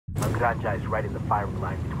Granja is right in the firing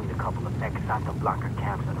line between a couple of ex-Santa Blanca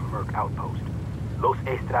camps and a Merc outpost. Los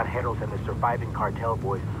Extranjeros and the surviving cartel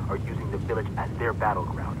boys are using the village as their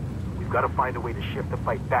battleground. We've got to find a way to shift the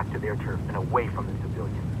fight back to their turf and away from the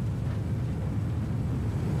civilians.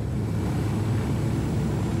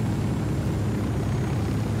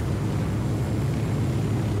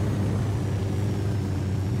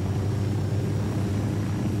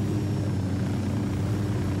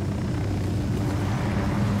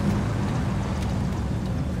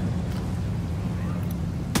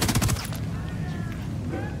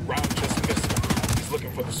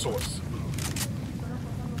 Source.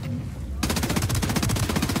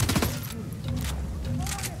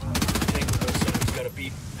 Tango Bill said he's got a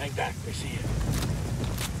beat. Hang back, they see you.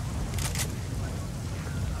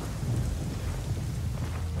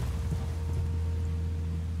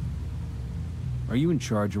 Are you in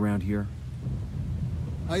charge around here?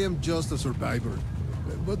 I am just a survivor,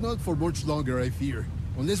 but not for much longer, I fear.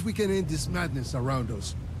 Unless we can end this madness around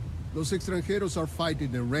us. Los Extranjeros are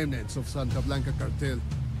fighting the remnants of Santa Blanca cartel.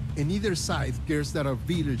 And either side cares that our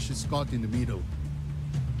village is caught in the middle.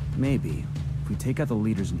 Maybe. If we take out the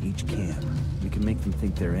leaders in each camp, we can make them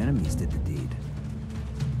think their enemies did the deed.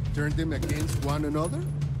 Turn them against one another?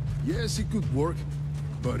 Yes, it could work,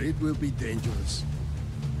 but it will be dangerous.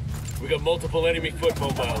 We got multiple enemy foot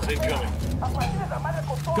mobiles incoming.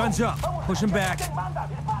 Guns up! Push them back! Here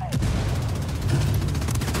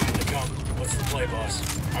they come. What's the play, boss?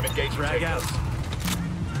 I'm engaged. Drag out.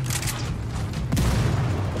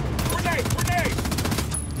 Grenade! Grenade!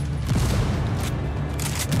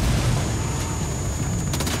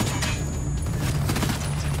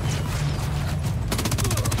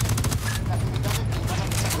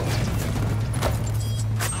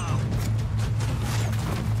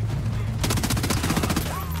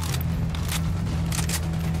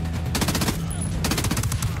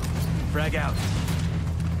 Frag out.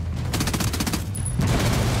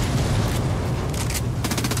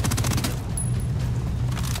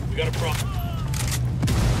 We got a problem.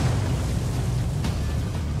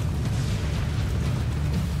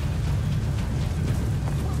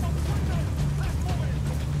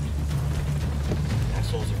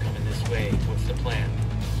 Assholes are coming this way. What's the plan?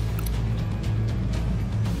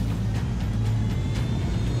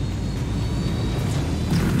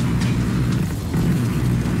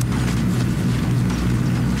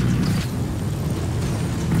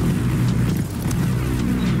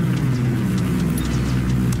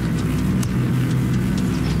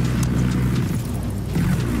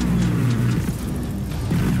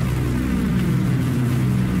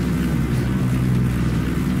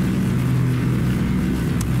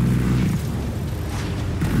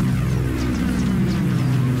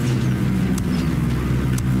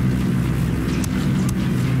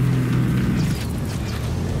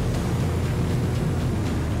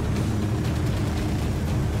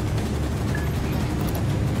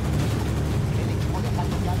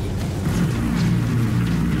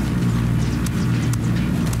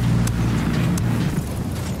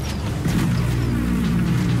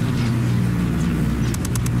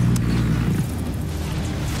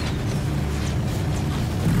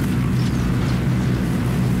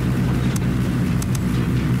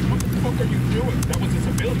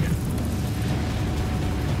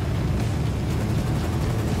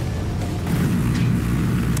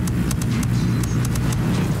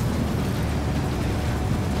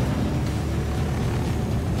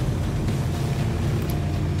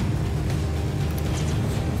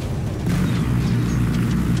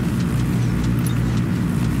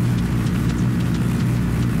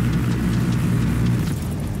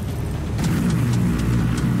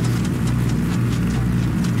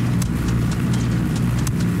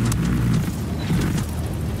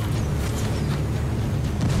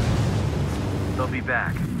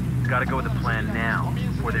 Back. Gotta go with the plan now,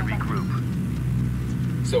 before they regroup.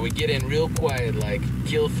 So we get in real quiet, like,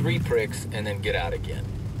 kill 3 pricks, and then get out again.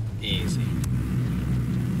 Easy.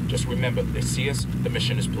 Just remember, they see us, the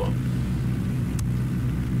mission is blown.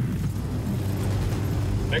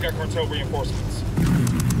 They got cartel reinforcements.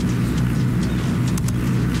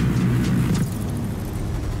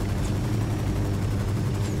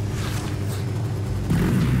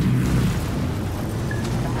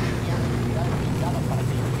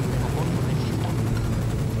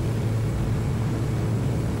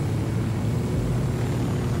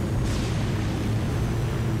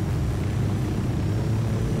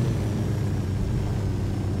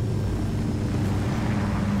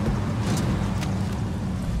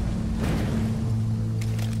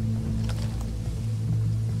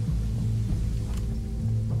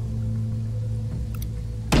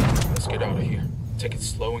 Take it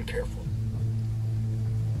slow and careful.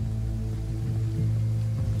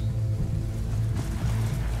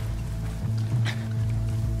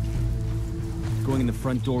 Going in the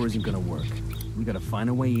front door isn't gonna work. We gotta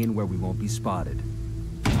find a way in where we won't be spotted.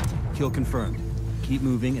 Kill confirmed. Keep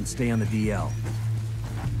moving and stay on the DL.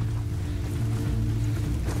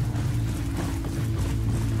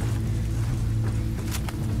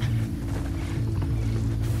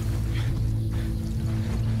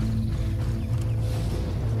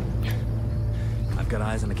 I've got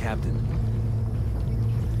eyes on the captain.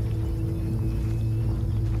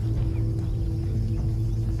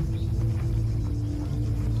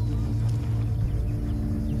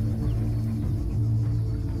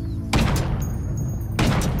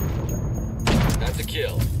 That's a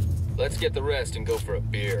kill. Let's get the rest and go for a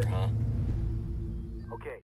beer, huh?